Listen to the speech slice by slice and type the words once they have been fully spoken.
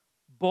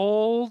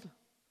bold,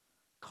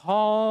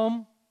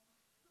 calm,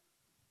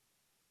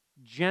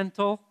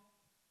 gentle.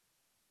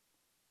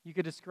 You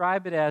could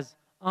describe it as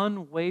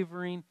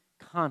unwavering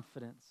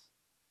confidence.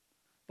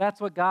 That's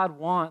what God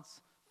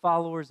wants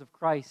followers of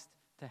Christ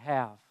to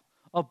have.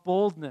 A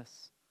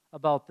boldness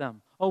about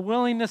them. A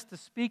willingness to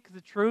speak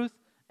the truth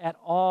at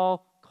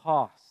all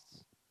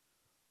costs.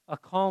 A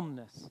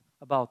calmness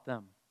about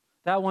them.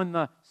 That when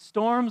the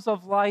storms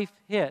of life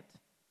hit,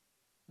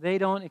 they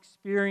don't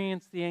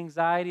experience the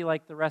anxiety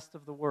like the rest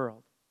of the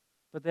world,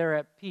 but they're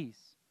at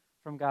peace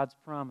from God's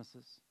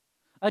promises.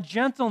 A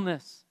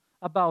gentleness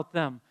about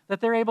them,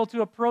 that they're able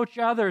to approach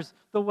others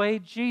the way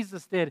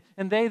Jesus did,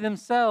 and they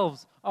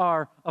themselves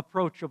are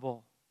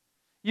approachable.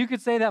 You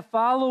could say that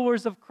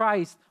followers of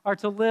Christ are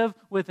to live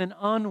with an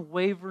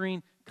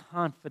unwavering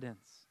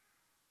confidence.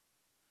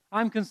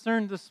 I'm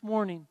concerned this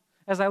morning,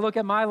 as I look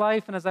at my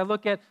life and as I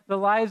look at the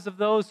lives of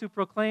those who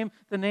proclaim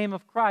the name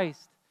of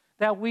Christ,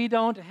 that we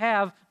don't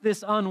have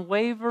this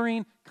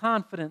unwavering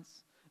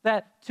confidence,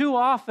 that too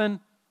often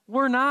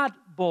we're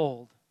not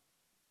bold.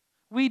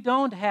 We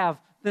don't have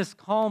this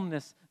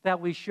calmness that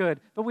we should,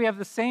 but we have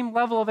the same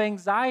level of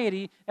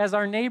anxiety as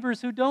our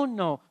neighbors who don't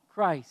know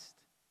Christ.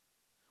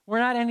 We're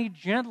not any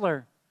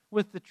gentler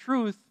with the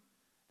truth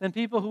than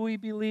people who we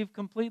believe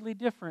completely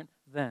different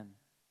than.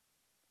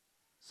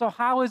 So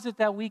how is it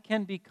that we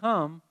can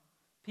become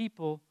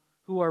people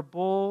who are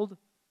bold,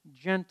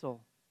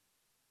 gentle,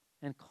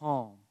 and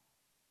calm?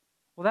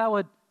 Well, that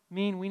would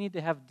mean we need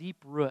to have deep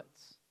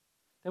roots.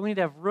 That we need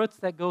to have roots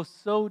that go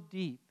so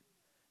deep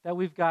that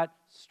we've got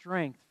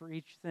strength for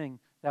each thing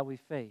that we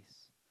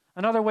face.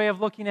 Another way of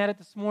looking at it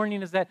this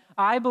morning is that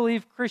I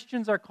believe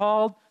Christians are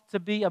called to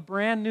be a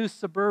brand new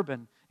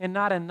Suburban and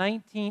not a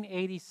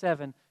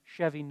 1987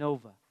 Chevy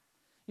Nova.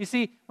 You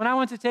see, when I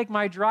went to take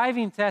my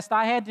driving test,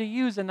 I had to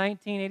use a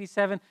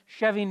 1987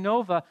 Chevy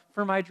Nova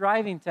for my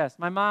driving test.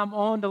 My mom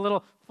owned a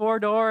little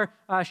four-door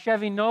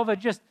Chevy Nova.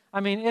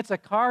 It's a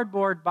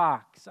cardboard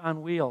box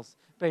on wheels,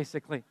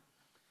 basically.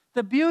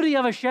 The beauty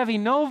of a Chevy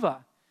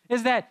Nova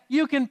is that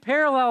you can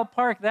parallel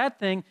park that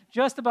thing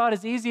just about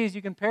as easy as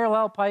you can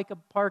parallel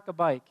park a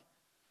bike.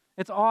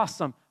 It's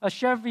awesome. A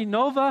Chevy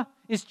Nova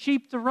is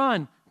cheap to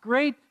run,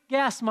 great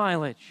gas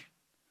mileage.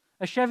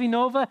 A Chevy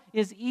Nova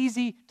is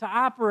easy to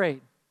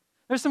operate.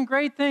 There's some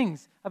great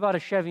things about a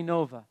Chevy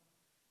Nova.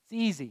 It's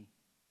easy,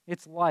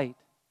 it's light.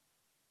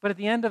 But at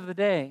the end of the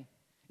day,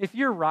 if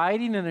you're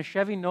riding in a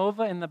Chevy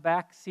Nova in the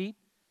back seat,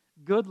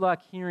 good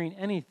luck hearing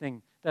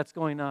anything that's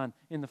going on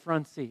in the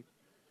front seat.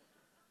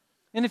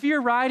 And if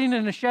you're riding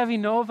in a Chevy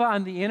Nova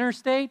on the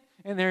interstate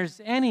and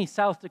there's any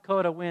South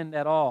Dakota wind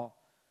at all,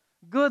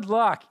 good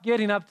luck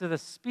getting up to the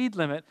speed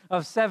limit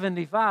of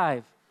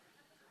 75,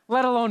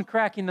 let alone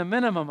cracking the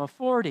minimum of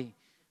 40.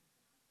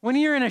 When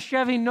you're in a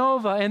Chevy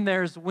Nova and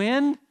there's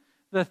wind,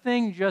 the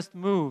thing just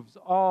moves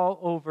all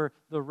over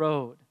the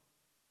road.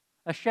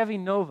 A Chevy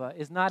Nova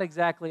is not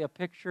exactly a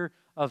picture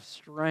of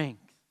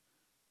strength,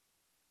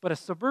 but a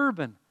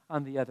Suburban,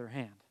 on the other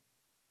hand.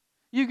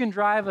 You can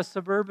drive a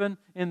Suburban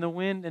in the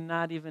wind and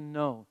not even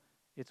know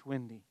it's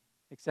windy,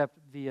 except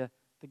via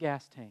the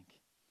gas tank.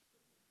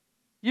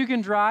 You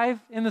can drive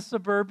in the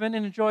Suburban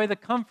and enjoy the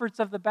comforts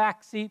of the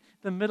back seat,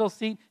 the middle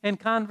seat, and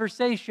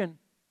conversation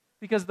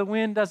because the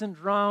wind doesn't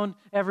drown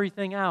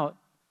everything out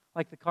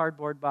like the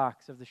cardboard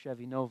box of the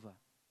Chevy Nova.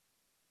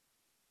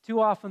 Too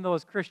often, though,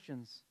 as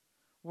Christians,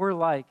 we're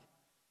like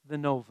the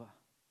Nova.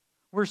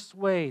 We're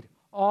swayed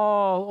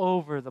all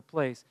over the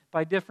place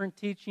by different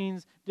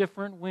teachings,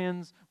 different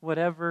winds,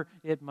 whatever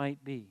it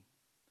might be.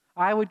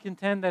 I would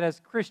contend that as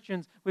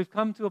Christians, we've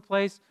come to a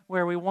place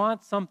where we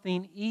want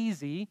something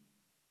easy,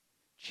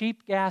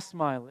 cheap gas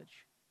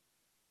mileage,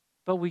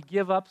 but we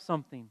give up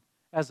something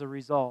as a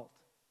result.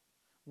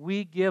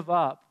 We give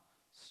up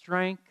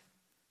strength,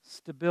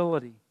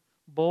 stability,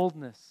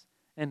 boldness,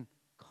 and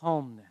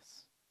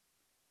calmness.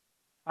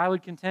 I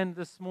would contend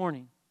this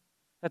morning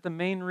that the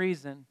main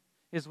reason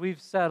is we've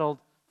settled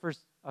for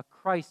a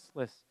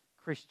Christless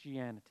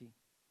Christianity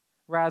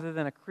rather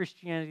than a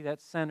Christianity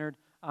that's centered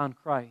on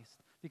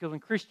Christ. Because when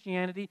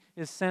Christianity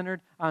is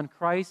centered on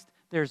Christ,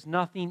 there's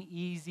nothing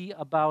easy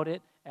about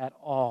it at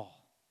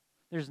all.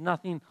 There's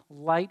nothing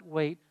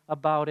lightweight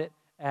about it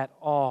at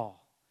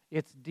all.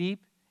 It's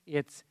deep,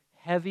 it's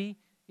heavy,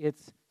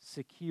 it's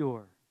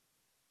secure.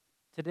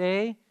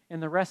 Today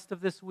and the rest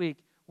of this week,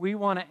 we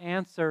want to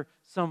answer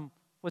some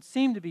what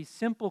seem to be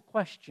simple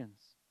questions,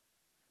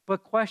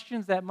 but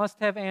questions that must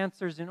have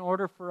answers in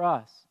order for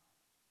us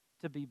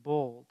to be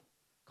bold,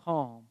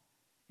 calm,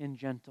 and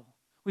gentle.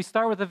 We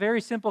start with a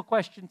very simple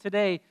question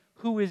today: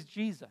 who is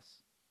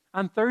Jesus?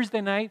 On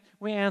Thursday night,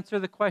 we answer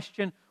the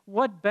question,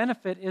 what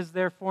benefit is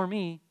there for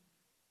me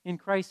in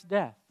Christ's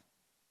death?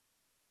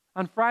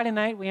 On Friday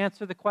night, we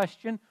answer the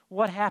question,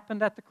 what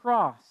happened at the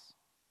cross?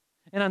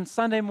 And on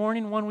Sunday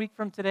morning, 1 week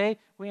from today,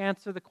 we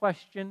answer the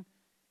question,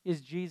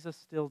 is Jesus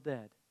still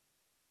dead?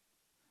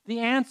 The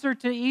answer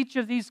to each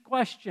of these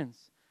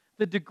questions,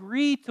 the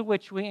degree to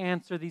which we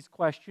answer these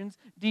questions,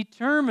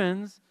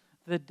 determines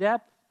the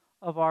depth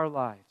of our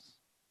lives.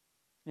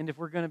 And if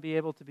we're going to be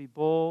able to be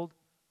bold,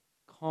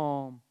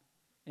 calm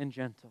and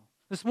gentle.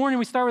 This morning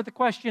we start with the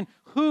question,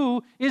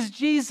 who is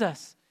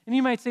Jesus? And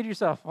you might say to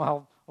yourself,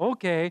 well,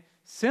 okay,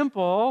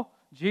 simple.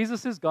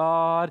 Jesus is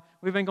God.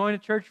 We've been going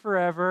to church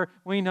forever.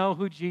 We know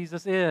who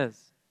Jesus is.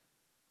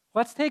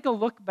 Let's take a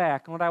look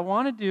back. And what I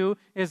want to do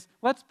is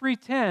let's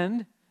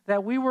pretend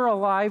that we were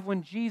alive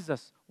when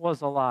Jesus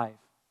was alive.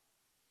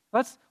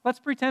 Let's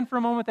pretend for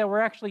a moment that we're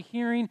actually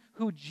hearing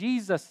who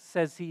Jesus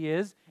says he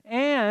is,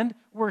 and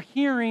we're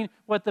hearing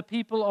what the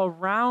people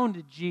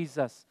around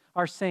Jesus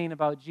are saying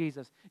about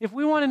Jesus. If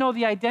we want to know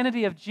the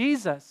identity of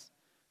Jesus,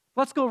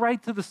 let's go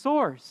right to the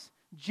source,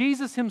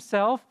 Jesus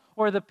himself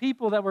or the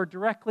people that were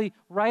directly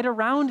right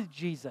around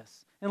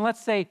Jesus. And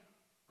let's say,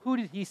 who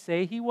did he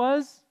say he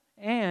was?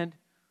 And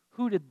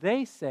who did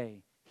they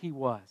say he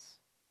was?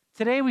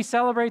 Today we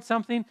celebrate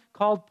something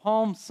called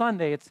Palm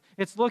Sunday.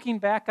 It's looking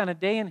back on a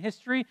day in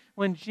history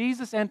when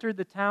Jesus entered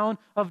the town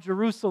of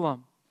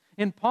Jerusalem.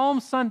 And Palm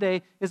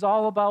Sunday is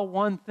all about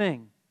one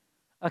thing,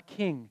 a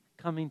king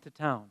coming to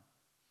town.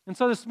 And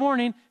so this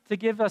morning, to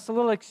give us a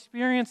little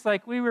experience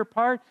like we were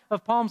part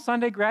of Palm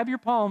Sunday, grab your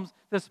palms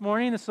this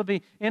morning. This will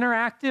be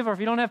interactive, or if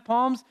you don't have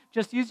palms,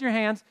 just use your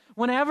hands.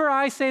 Whenever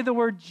I say the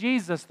word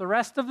Jesus, the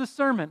rest of the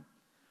sermon,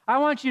 I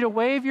want you to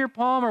wave your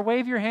palm or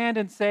wave your hand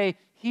and say,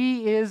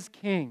 he is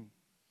king.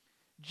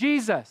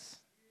 Jesus.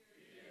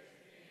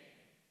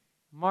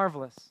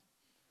 Marvelous.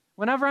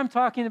 Whenever I'm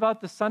talking about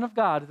the Son of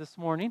God this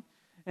morning,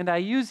 and I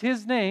use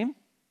his name,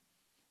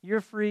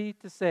 you're free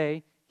to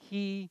say,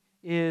 he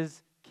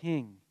is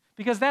king.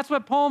 Because that's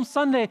what Palm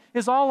Sunday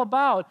is all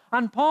about.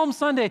 On Palm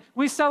Sunday,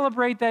 we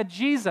celebrate that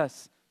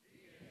Jesus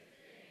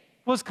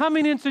was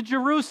coming into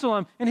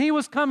Jerusalem, and he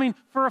was coming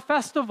for a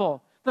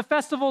festival. The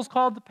festival is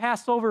called the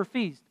Passover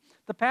Feast.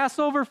 The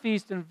Passover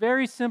Feast, in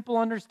very simple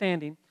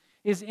understanding,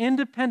 is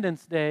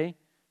Independence Day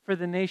for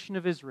the nation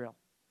of Israel.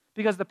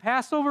 Because the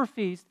Passover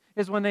Feast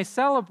is when they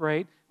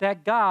celebrate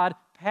that God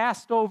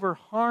passed over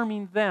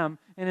harming them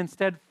and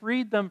instead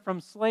freed them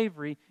from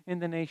slavery in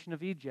the nation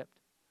of Egypt.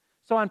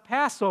 So on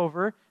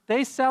Passover,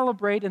 they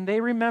celebrate and they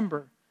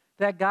remember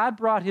that God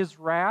brought his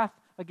wrath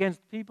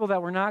against people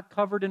that were not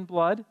covered in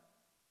blood.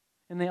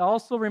 And they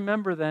also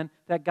remember then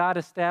that God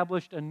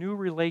established a new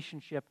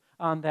relationship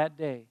on that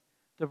day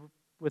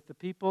with the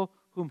people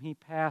whom he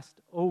passed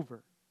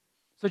over.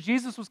 So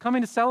Jesus was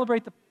coming to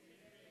celebrate the...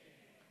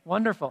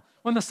 Wonderful.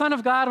 When the Son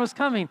of God was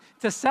coming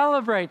to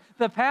celebrate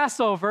the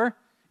Passover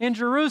in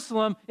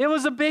Jerusalem, it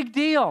was a big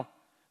deal.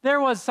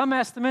 There was, some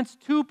estimates,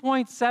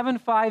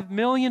 2.75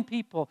 million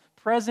people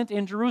present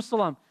in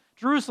Jerusalem.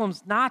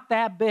 Jerusalem's not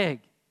that big.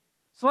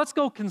 So let's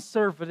go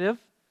conservative.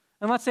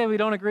 And let's say we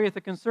don't agree with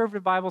the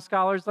conservative Bible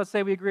scholars. Let's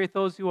say we agree with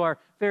those who are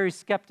very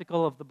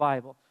skeptical of the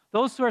Bible.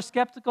 Those who are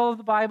skeptical of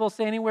the Bible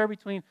say anywhere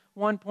between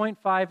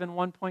 1.5 and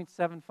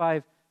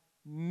 1.75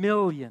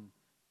 million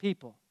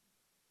people.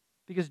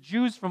 Because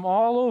Jews from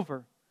all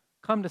over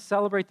come to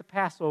celebrate the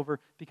Passover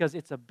because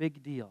it's a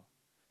big deal.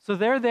 So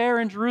they're there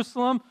in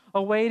Jerusalem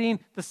awaiting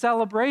the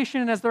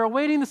celebration. And as they're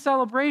awaiting the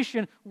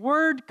celebration,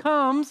 word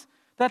comes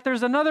that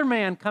there's another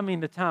man coming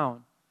to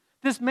town.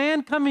 This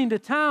man coming to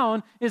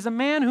town is a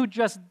man who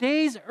just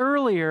days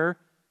earlier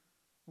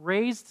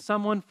raised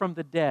someone from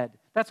the dead.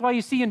 That's why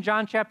you see in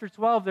John chapter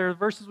 12, there are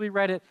verses we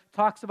read, it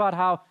talks about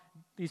how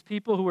these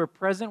people who were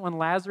present when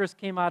Lazarus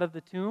came out of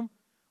the tomb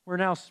were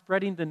now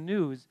spreading the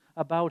news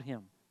about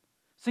him.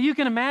 So you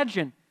can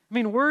imagine,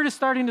 word is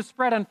starting to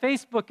spread on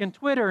Facebook and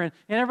Twitter, and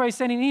everybody's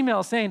sending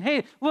emails saying,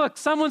 hey, look,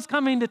 someone's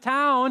coming to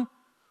town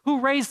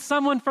who raised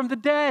someone from the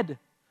dead.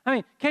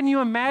 Can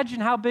you imagine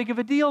how big of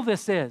a deal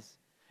this is?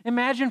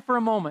 Imagine for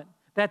a moment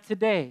that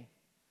today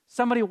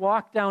somebody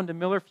walked down to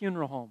Miller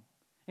Funeral Home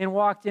and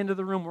walked into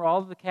the room where all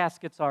of the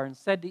caskets are and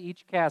said to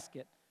each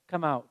casket,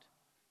 come out,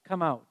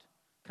 come out,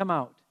 come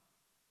out.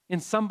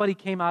 And somebody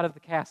came out of the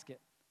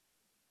casket.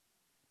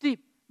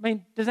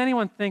 Does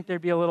anyone think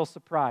there'd be a little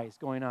surprise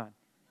going on?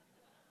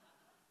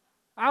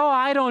 Oh,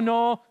 I don't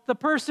know. The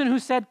person who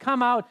said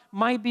come out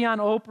might be on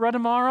Oprah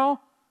tomorrow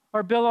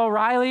or Bill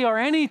O'Reilly or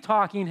any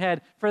talking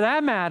head for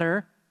that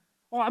matter.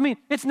 Well,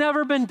 it's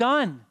never been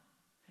done.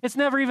 It's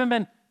never even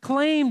been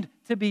claimed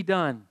to be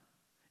done.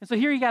 And so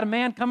here you got a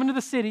man coming to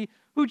the city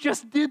who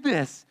just did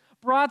this,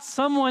 brought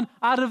someone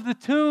out of the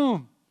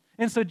tomb.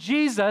 And so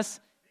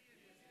Jesus,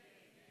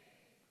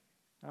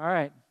 all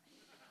right.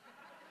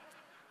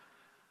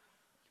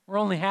 We're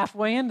only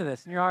halfway into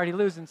this, and you're already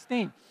losing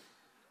steam.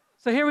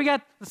 So here we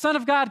got the Son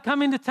of God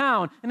coming to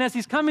town. And as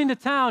he's coming to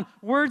town,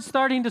 word's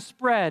starting to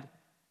spread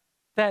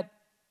that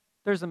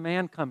there's a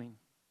man coming.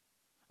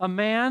 A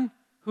man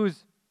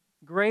who's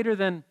greater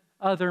than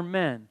other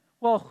men.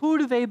 Well, who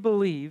do they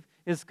believe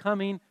is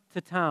coming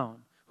to town?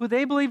 Who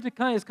they believe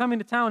is coming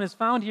to town is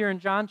found here in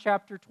John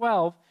chapter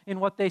 12 in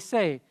what they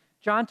say.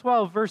 John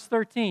 12, verse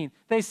 13.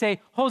 They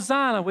say,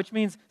 Hosanna, which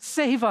means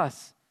save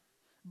us.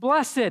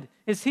 Blessed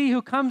is he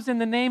who comes in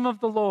the name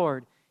of the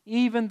Lord,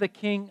 even the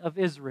King of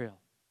Israel.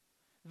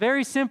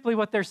 Very simply,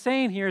 what they're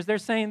saying here is they're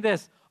saying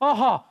this,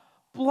 oh,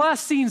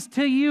 blessings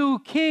to you,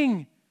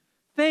 King.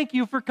 Thank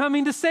you for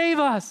coming to save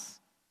us.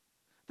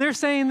 They're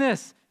saying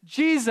this,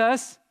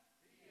 Jesus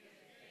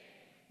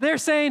They're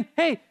saying,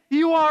 hey,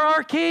 you are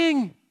our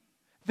king.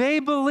 They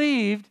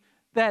believed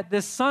that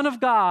this Son of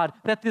God,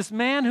 that this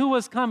man who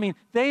was coming,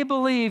 they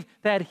believed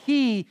that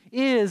he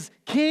is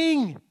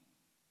king.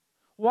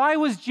 Why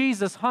was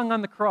Jesus hung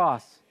on the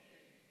cross?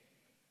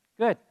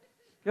 Good,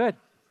 good.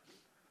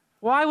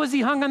 Why was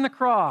he hung on the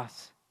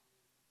cross?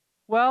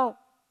 Well,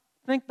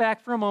 think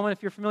back for a moment,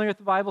 if you're familiar with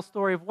the Bible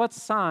story, of what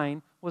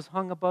sign was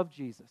hung above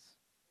Jesus.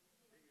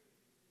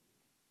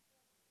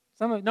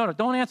 No,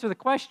 don't answer the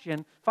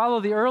question. Follow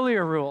the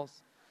earlier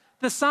rules.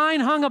 The sign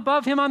hung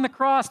above him on the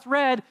cross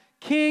read,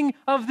 King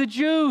of the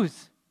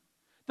Jews.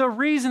 The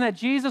reason that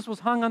Jesus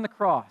was hung on the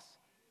cross.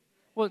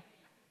 Well,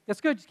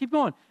 that's good. Just keep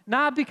going.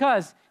 Not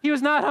because he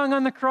was not hung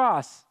on the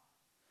cross,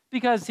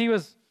 because he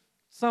was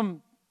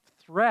some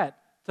threat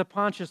to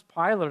Pontius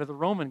Pilate or the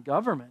Roman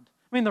government.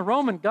 I mean, the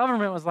Roman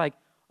government was like,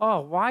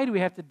 oh, why do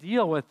we have to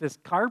deal with this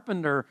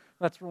carpenter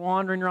that's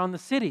wandering around the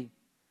city?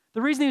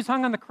 The reason he was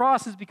hung on the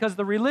cross is because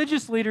the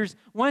religious leaders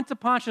went to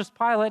Pontius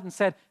Pilate and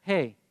said,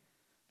 hey,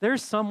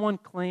 there's someone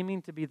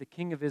claiming to be the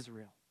king of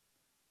Israel.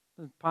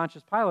 And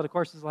Pontius Pilate, of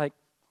course, is like,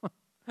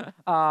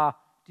 do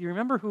you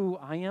remember who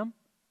I am?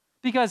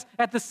 Because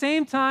at the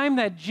same time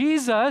that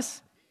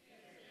Jesus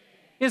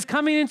is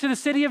coming into the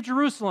city of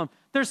Jerusalem,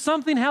 there's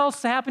something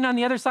else happening on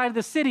the other side of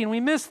the city, and we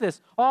miss this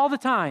all the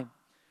time.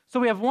 So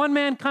we have one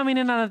man coming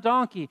in on a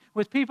donkey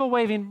with people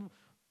waving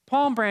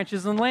palm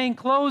branches and laying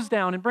clothes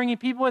down and bringing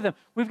people with him.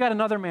 We've got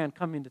another man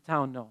coming to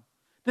town, no.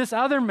 This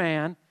other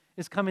man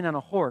is coming on a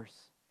horse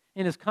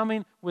and is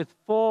coming with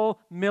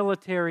full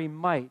military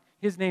might.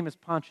 His name is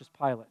Pontius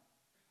Pilate.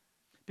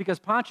 Because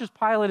Pontius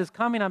Pilate is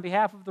coming on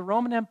behalf of the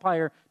Roman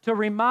Empire to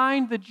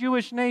remind the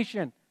Jewish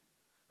nation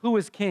who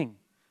is king.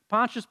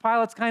 Pontius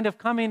Pilate's kind of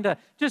coming to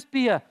just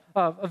be a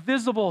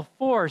visible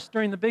force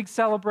during the big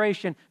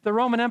celebration. The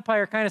Roman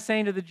Empire kind of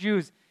saying to the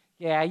Jews,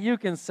 yeah, you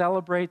can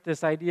celebrate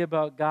this idea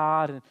about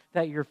God and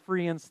that you're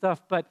free and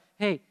stuff, but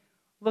hey,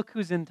 look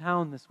who's in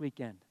town this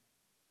weekend.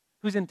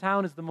 Who's in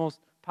town is the most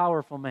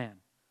powerful man,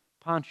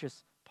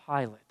 Pontius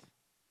Pilate.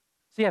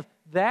 So you have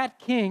that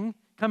king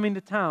coming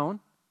to town,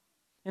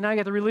 and now you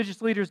got the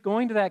religious leaders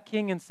going to that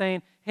king and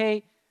saying,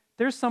 hey,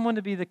 there's someone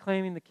to be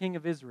claiming the king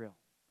of Israel.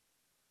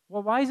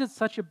 Well, why is it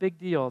such a big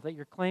deal that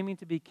you're claiming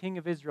to be king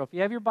of Israel? If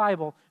you have your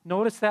Bible,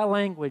 notice that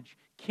language,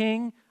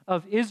 king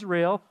of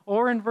Israel,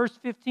 or in verse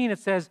 15 it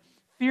says,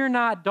 fear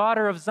not,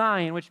 daughter of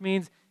Zion, which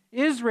means,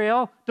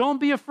 Israel, don't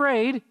be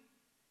afraid,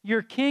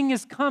 your king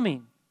is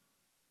coming.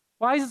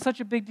 Why is it such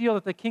a big deal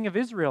that the king of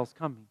Israel is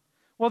coming?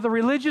 Well, the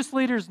religious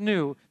leaders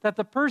knew that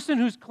the person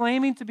who's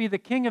claiming to be the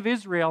king of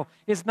Israel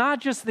is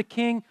not just the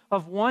king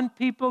of one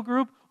people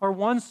group or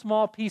one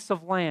small piece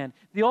of land.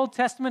 The Old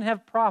Testament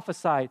have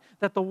prophesied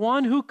that the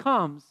one who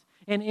comes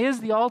and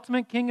is the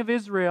ultimate king of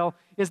Israel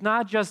is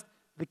not just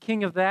the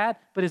king of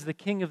that, but is the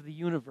king of the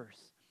universe.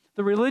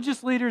 The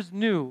religious leaders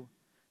knew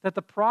that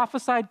the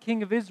prophesied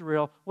king of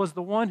Israel was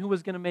the one who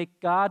was going to make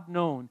God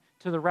known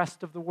to the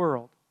rest of the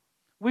world.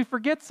 We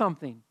forget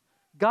something.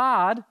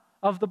 God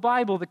of the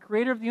Bible, the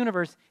creator of the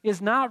universe,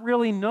 is not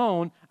really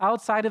known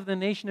outside of the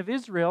nation of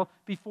Israel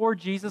before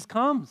Jesus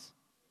comes.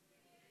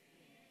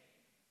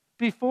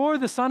 Before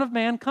the Son of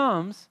Man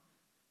comes,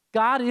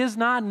 God is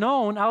not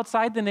known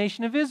outside the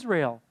nation of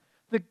Israel.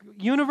 The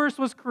universe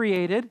was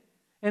created,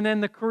 and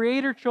then the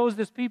Creator chose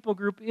this people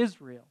group,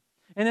 Israel.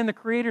 And then the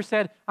Creator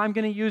said, I'm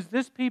going to use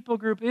this people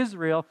group,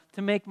 Israel,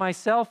 to make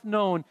myself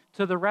known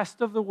to the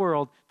rest of the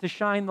world, to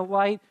shine the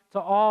light to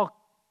all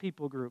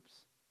people groups.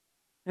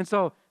 And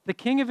so the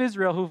king of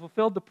Israel, who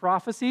fulfilled the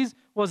prophecies,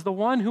 was the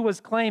one who was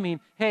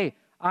claiming, hey,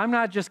 I'm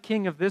not just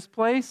king of this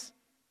place,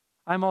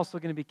 I'm also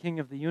going to be king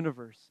of the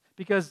universe.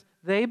 Because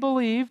they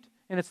believed,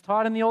 and it's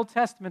taught in the Old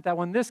Testament, that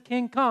when this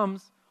king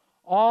comes,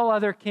 all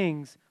other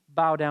kings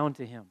bow down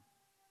to him.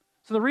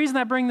 So the reason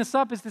I bring this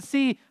up is to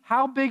see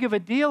how big of a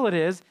deal it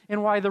is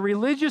and why the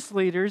religious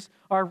leaders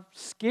are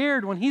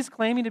scared when he's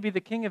claiming to be the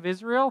king of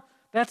Israel.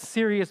 That's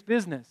serious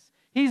business.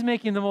 He's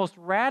making the most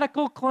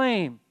radical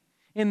claim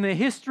in the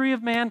history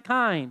of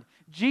mankind.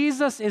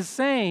 Jesus is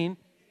saying,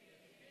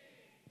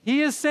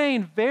 he is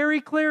saying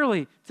very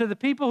clearly to the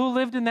people who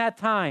lived in that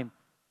time,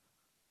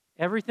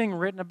 everything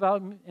written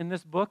about in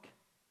this book,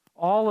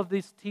 all of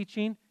this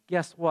teaching,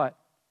 guess what?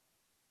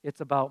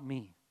 It's about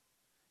me.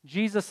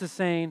 Jesus is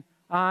saying,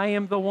 I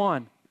am the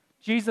one.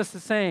 Jesus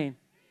is saying,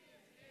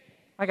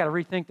 I got to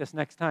rethink this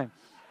next time.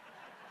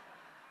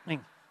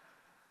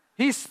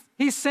 He's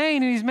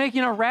saying, and he's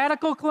making a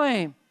radical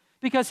claim,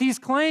 because he's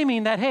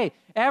claiming that, hey,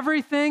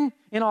 everything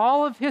in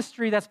all of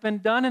history that's been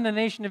done in the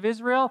nation of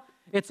Israel,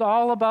 it's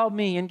all about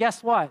me. And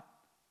guess what?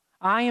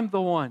 I am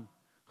the one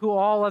who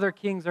all other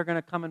kings are going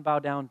to come and bow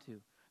down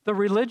to. The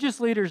religious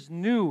leaders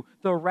knew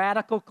the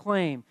radical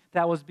claim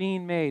that was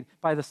being made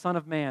by the Son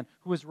of Man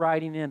who was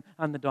riding in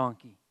on the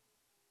donkey.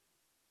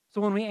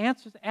 So when we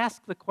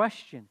ask the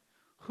question,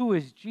 who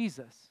is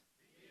Jesus?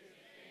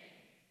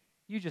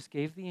 You just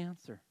gave the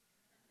answer.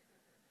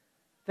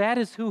 That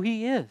is who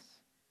he is.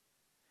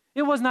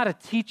 It was not a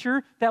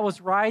teacher that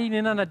was riding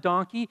in on a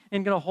donkey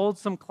and going to hold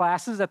some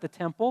classes at the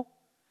temple.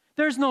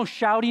 There's no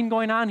shouting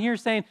going on here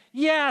saying,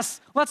 yes,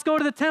 let's go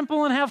to the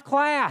temple and have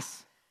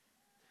class.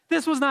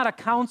 This was not a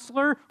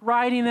counselor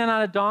riding in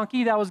on a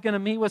donkey that was going to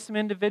meet with some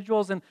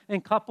individuals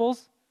and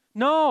couples.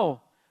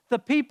 No, the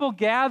people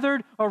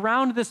gathered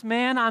around this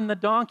man on the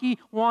donkey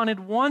wanted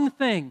one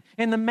thing,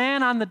 and the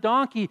man on the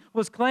donkey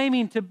was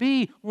claiming to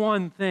be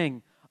one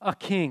thing, a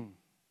king.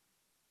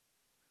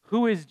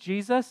 Who is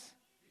Jesus?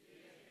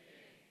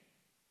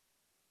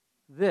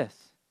 This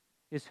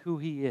is who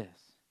he is.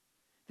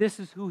 This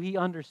is who he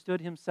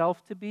understood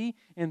himself to be,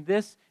 and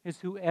this is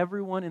who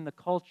everyone in the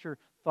culture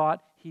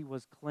thought he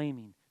was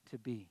claiming to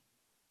be.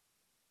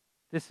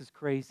 This is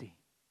crazy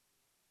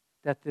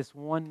that this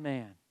one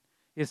man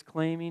is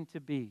claiming to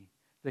be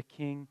the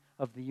king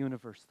of the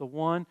universe, the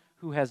one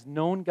who has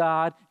known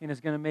God and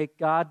is going to make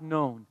God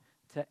known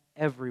to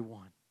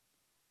everyone.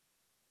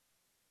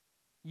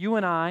 You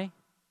and I,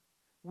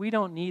 we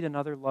don't need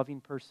another loving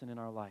person in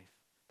our life.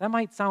 That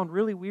might sound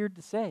really weird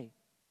to say.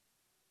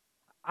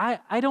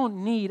 I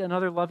don't need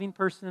another loving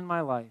person in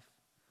my life.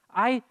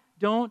 I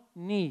don't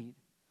need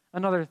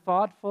another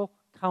thoughtful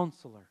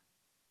counselor.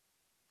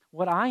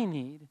 What I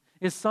need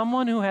is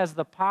someone who has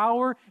the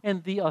power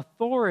and the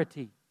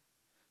authority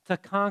to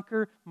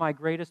conquer my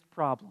greatest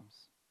problems,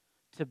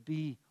 to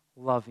be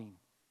loving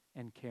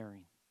and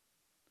caring.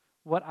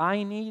 What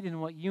I need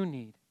and what you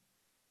need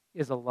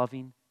is a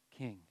loving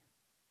king.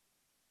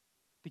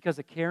 Because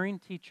a caring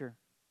teacher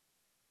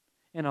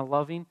and a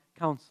loving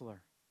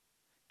counselor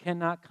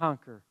cannot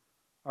conquer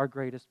our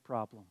greatest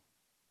problem.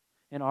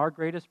 And our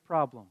greatest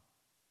problem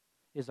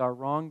is our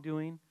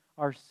wrongdoing,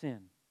 our sin,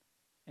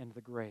 and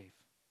the grave.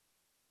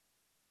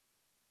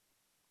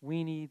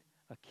 We need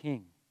a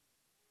king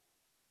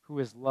who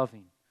is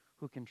loving,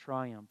 who can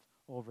triumph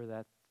over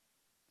that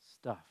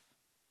stuff.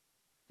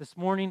 This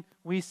morning,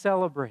 we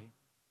celebrate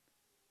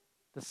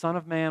the Son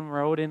of Man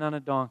rode in on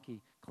a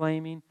donkey,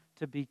 claiming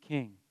to be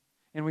king.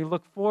 And we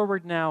look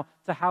forward now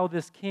to how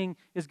this king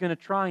is going to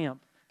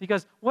triumph.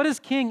 Because what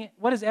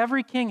does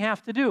every king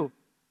have to do?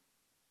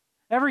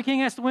 Every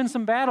king has to win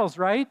some battles,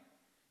 right?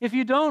 If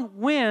you don't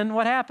win,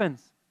 what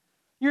happens?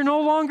 You're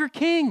no longer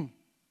king.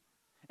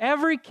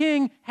 Every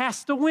king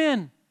has to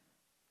win.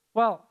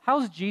 Well,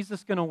 how's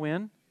Jesus going to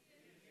win?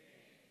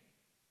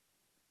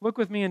 Look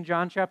with me in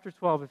John chapter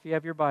 12 if you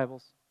have your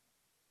Bibles.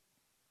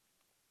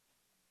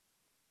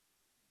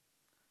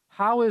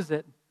 How is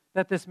it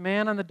that this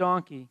man on the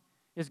donkey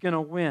is going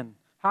to win?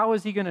 How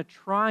is he going to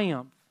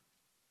triumph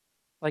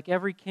like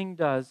every king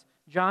does?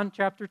 John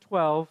chapter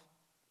 12,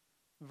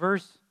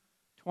 verse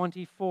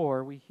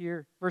 24,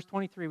 verse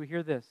 23, we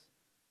hear this.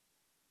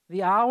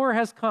 The hour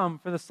has come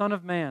for the Son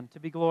of Man to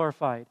be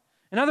glorified.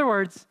 In other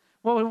words,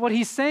 what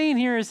he's saying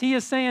here is he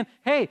is saying,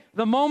 hey,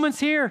 the moment's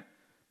here.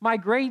 My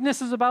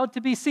greatness is about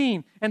to be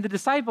seen. And the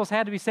disciples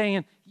had to be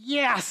saying,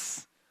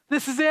 yes,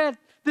 this is it.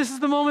 This is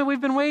the moment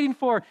we've been waiting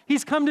for.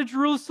 He's come to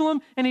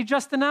Jerusalem and he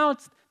just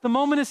announced the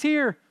moment is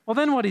here. Well,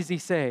 then what does he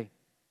say?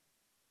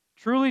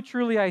 Truly,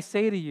 truly, I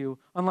say to you,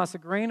 unless a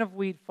grain of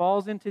wheat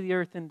falls into the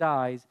earth and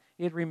dies,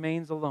 it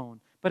remains alone.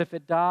 But if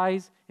it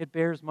dies, it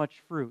bears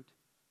much fruit.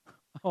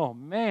 Oh,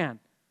 man.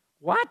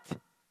 What?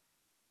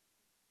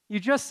 You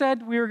just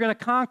said we were going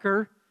to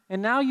conquer,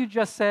 and now you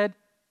just said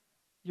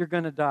you're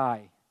going to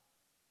die.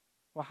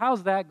 Well,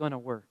 how's that going to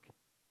work?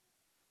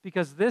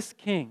 Because this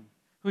king,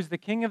 who's the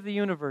king of the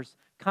universe,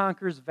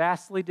 conquers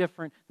vastly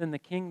different than the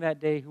king that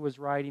day who was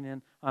riding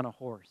in on a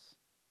horse.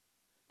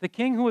 The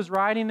king who was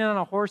riding in on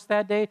a horse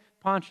that day,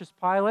 Pontius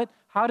Pilate,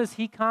 how does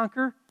he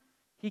conquer?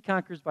 He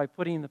conquers by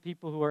putting the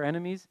people who are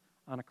enemies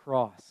on a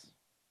cross,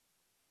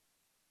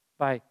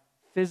 by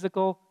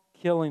physical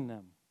killing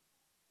them.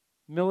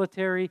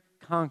 Military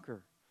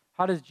conquer.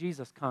 How does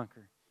Jesus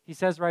conquer? He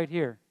says right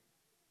here,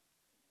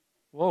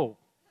 whoa.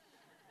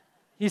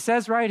 He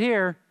says right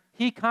here,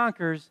 he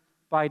conquers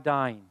by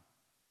dying.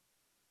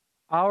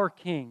 Our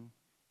king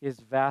is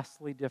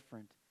vastly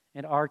different,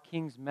 and our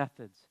king's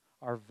methods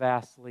are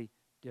vastly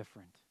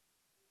different.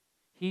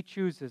 He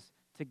chooses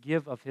to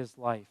give of his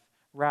life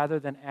rather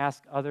than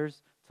ask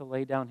others to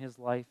lay down his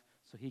life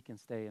so he can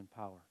stay in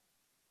power.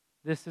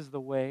 This is the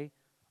way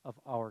of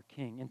our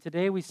king. And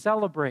today we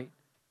celebrate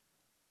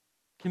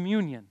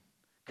communion.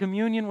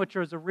 Communion, which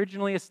was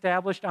originally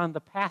established on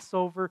the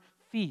Passover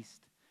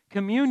feast.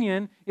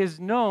 Communion is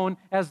known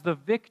as the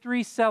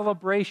victory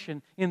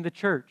celebration in the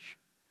church.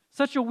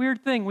 Such a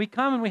weird thing. We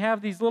come and we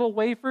have these little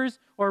wafers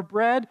or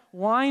bread,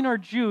 wine or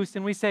juice,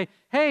 and we say,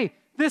 hey,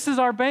 this is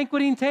our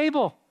banqueting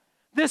table.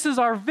 This is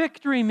our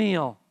victory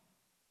meal.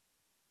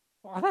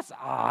 Well, that's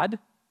odd.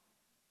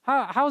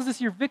 How is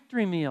this your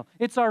victory meal?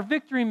 It's our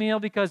victory meal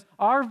because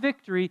our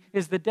victory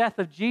is the death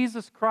of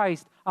Jesus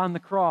Christ on the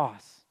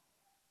cross.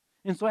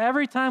 And so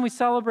every time we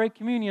celebrate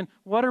communion,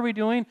 what are we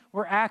doing?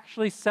 We're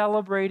actually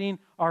celebrating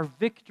our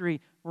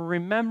victory. We're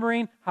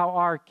remembering how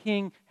our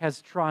King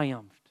has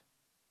triumphed.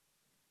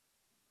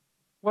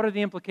 What are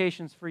the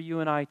implications for you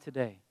and I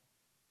today?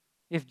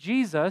 If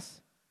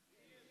Jesus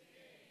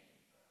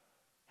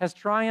has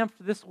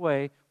triumphed this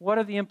way, what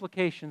are the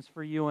implications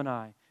for you and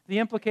I? The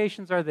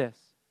implications are this.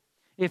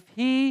 If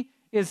he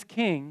is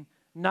king,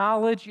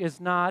 knowledge is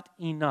not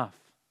enough.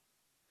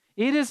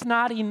 It is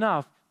not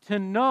enough to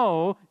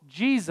know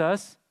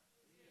Jesus.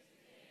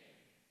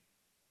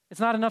 It's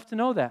not enough to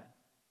know that.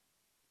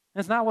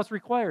 That's not what's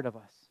required of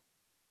us.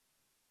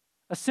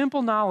 A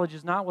simple knowledge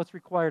is not what's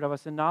required of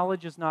us, and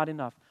knowledge is not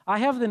enough. I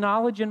have the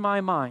knowledge in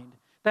my mind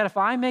that if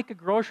I make a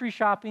grocery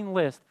shopping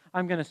list,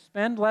 I'm going to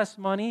spend less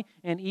money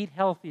and eat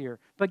healthier.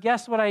 But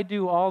guess what I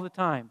do all the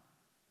time?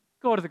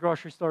 Go to the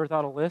grocery store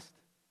without a list.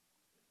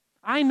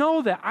 I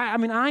know that.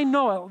 I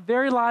know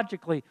very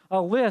logically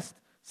a list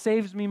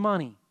saves me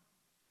money.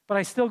 But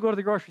I still go to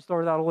the grocery store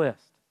without a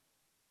list.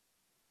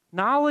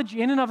 Knowledge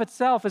in and of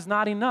itself is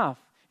not enough.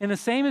 And the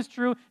same is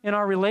true in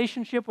our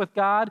relationship with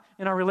God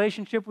and our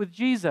relationship with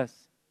Jesus.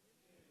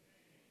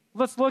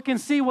 Let's look and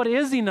see what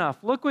is enough.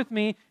 Look with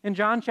me in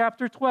John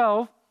chapter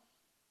 12.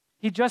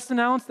 He just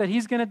announced that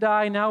he's going to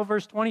die. Now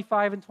verse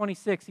 25 and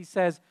 26, he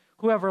says,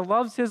 whoever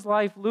loves his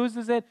life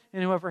loses it,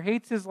 and whoever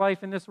hates his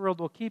life in this world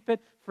will keep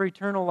it for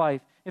eternal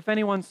life. If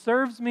anyone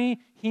serves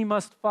me, he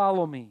must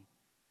follow me.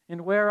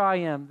 And where I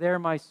am, there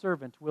my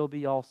servant will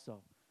be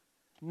also.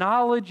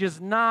 Knowledge is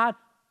not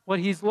what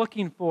he's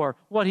looking for.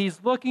 What he's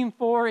looking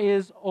for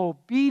is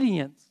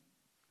obedience,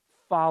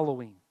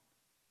 following.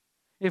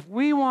 If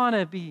we want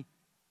to be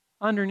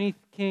underneath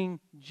King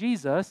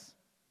Jesus,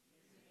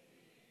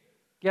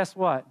 guess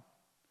what?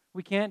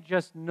 We can't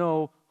just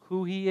know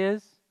who he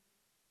is.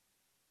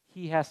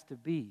 He has to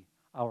be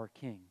our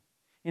king.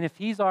 And if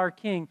he's our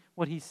king,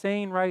 what he's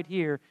saying right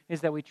here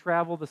is that we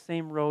travel the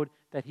same road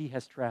that he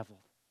has traveled.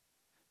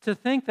 To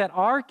think that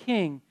our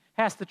king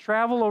has to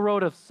travel a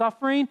road of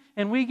suffering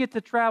and we get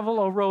to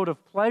travel a road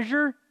of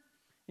pleasure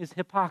is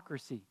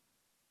hypocrisy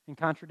and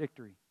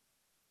contradictory.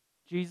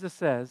 Jesus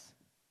says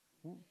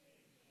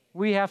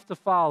we have to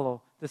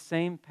follow the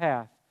same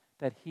path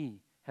that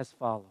he has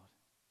followed.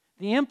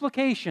 The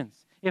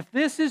implications, if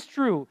this is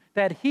true,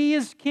 that he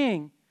is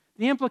king,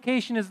 the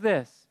implication is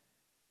this: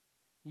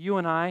 you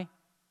and I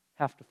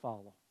have to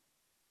follow.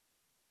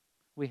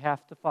 We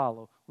have to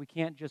follow. We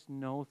can't just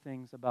know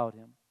things about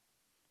him.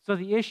 So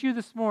the issue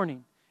this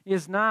morning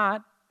is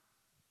not,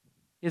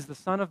 is the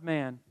Son of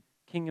Man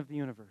king of the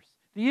universe?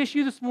 The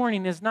issue this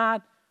morning is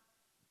not,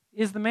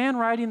 is the man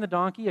riding the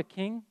donkey a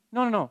king?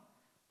 No.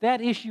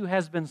 That issue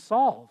has been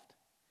solved.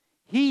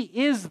 He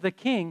is the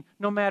king,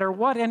 no matter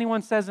what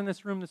anyone says in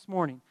this room this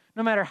morning.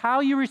 No matter how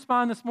you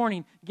respond this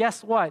morning,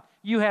 guess what?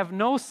 You have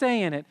no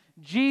say in it.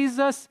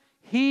 Jesus,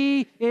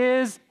 he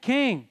is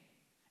king.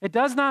 It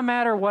does not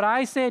matter what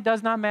I say. It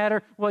does not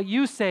matter what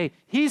you say.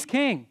 He's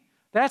king.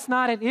 That's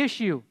not at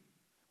issue.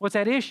 What's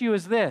at issue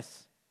is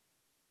this: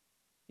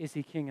 is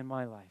he king in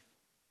my life?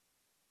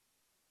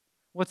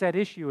 What's at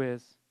issue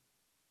is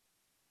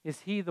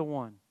he the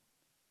one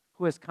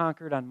who has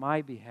conquered on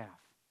my behalf?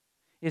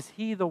 Is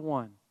he the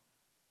one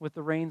with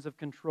the reins of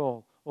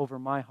control over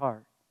my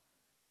heart,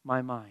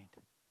 my mind,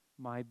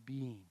 my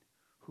being,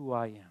 who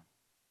I am?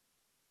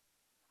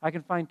 I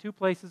can find two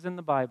places in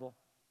the Bible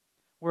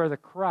where the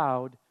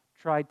crowd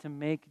tried to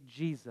make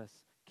Jesus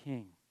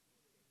king.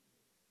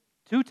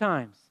 2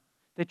 times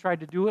they tried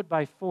to do it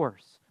by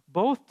force.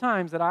 Both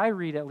times that I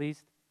read, at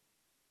least,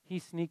 he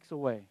sneaks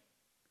away.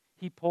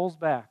 He pulls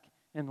back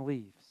and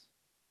leaves.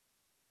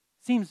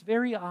 Seems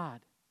very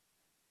odd.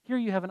 Here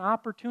you have an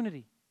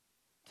opportunity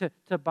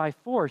to by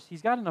force,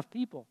 he's got enough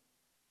people,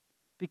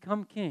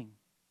 become king.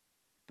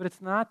 But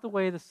it's not the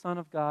way the Son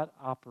of God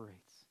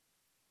operates.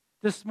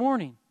 This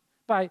morning,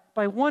 by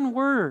one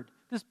word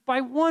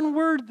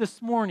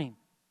this morning,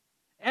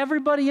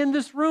 everybody in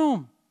this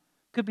room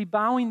could be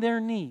bowing their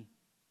knee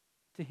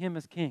to him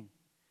as king.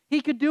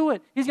 He could do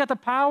it. He's got the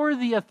power,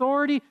 the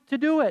authority to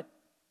do it.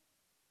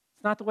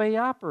 It's not the way he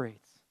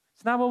operates.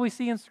 It's not what we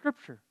see in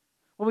Scripture.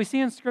 What we see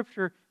in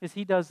Scripture is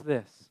he does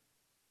this.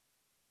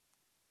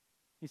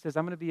 He says,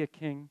 I'm going to be a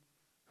king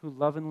who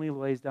lovingly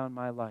lays down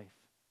my life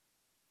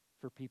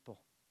for people.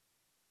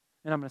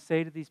 And I'm going to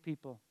say to these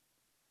people,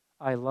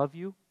 I love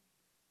you.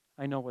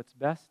 I know what's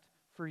best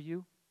for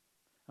you.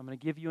 I'm going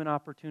to give you an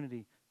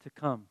opportunity to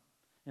come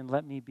and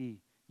let me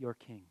be your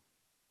king.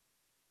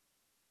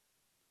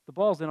 The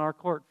ball's in our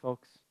court,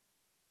 folks.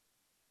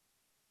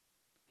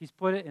 He's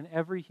put it in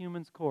every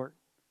human's court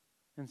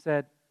and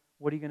said,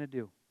 what are you going to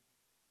do?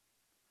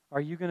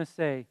 Are you going to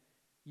say,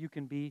 you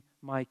can be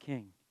my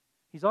king?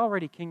 He's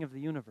already king of the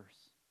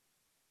universe.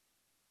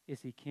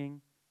 Is he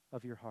king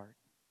of your heart?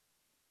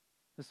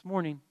 This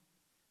morning,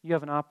 you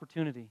have an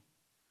opportunity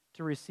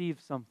to receive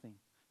something.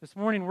 This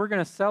morning, we're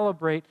going to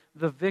celebrate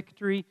the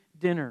victory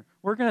dinner.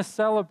 We're going to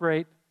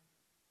celebrate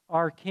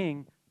our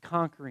king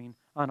conquering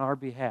on our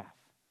behalf.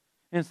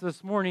 And so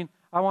this morning,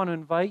 I want to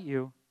invite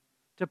you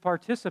to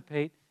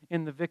participate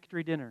in the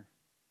victory dinner.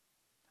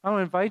 I want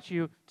to invite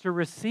you to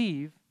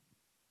receive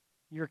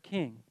your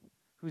king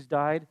who's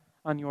died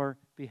on your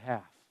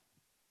behalf.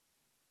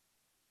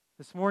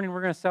 This morning,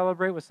 we're going to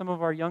celebrate with some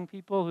of our young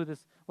people who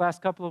this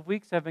last couple of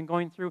weeks have been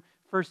going through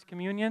First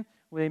Communion.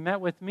 They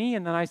met with me,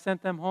 and then I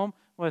sent them home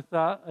with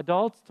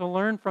adults to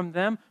learn from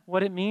them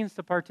what it means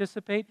to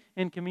participate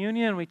in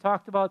communion. And we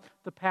talked about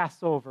the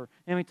Passover,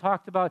 and we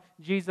talked about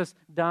Jesus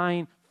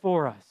dying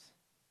for us.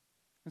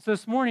 And so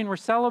this morning we're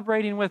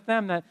celebrating with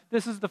them that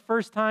this is the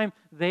first time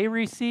they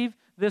receive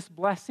this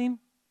blessing.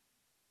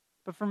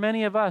 But for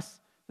many of us,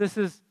 this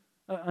is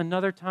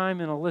another time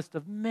in a list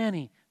of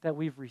many that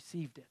we've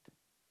received it.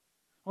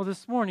 Well,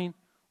 this morning,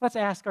 let's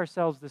ask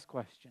ourselves this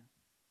question.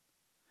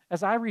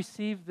 As I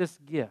receive this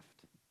gift,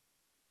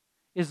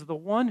 is the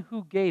one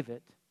who gave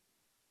it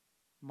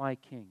my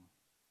king?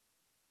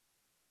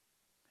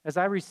 As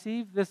I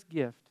receive this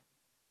gift,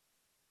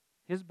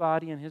 his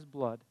body and his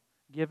blood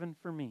given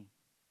for me,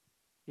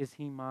 is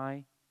he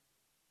my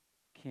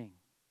king?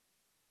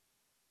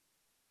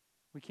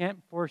 We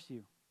can't force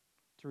you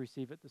to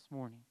receive it this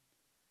morning,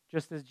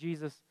 just as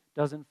Jesus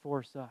doesn't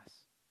force us.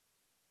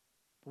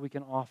 But we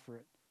can offer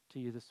it to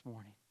you this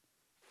morning.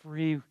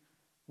 Free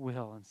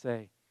will, and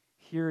say,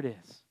 here it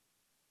is.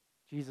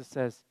 Jesus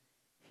says,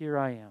 here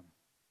I am.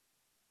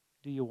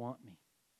 Do you want me?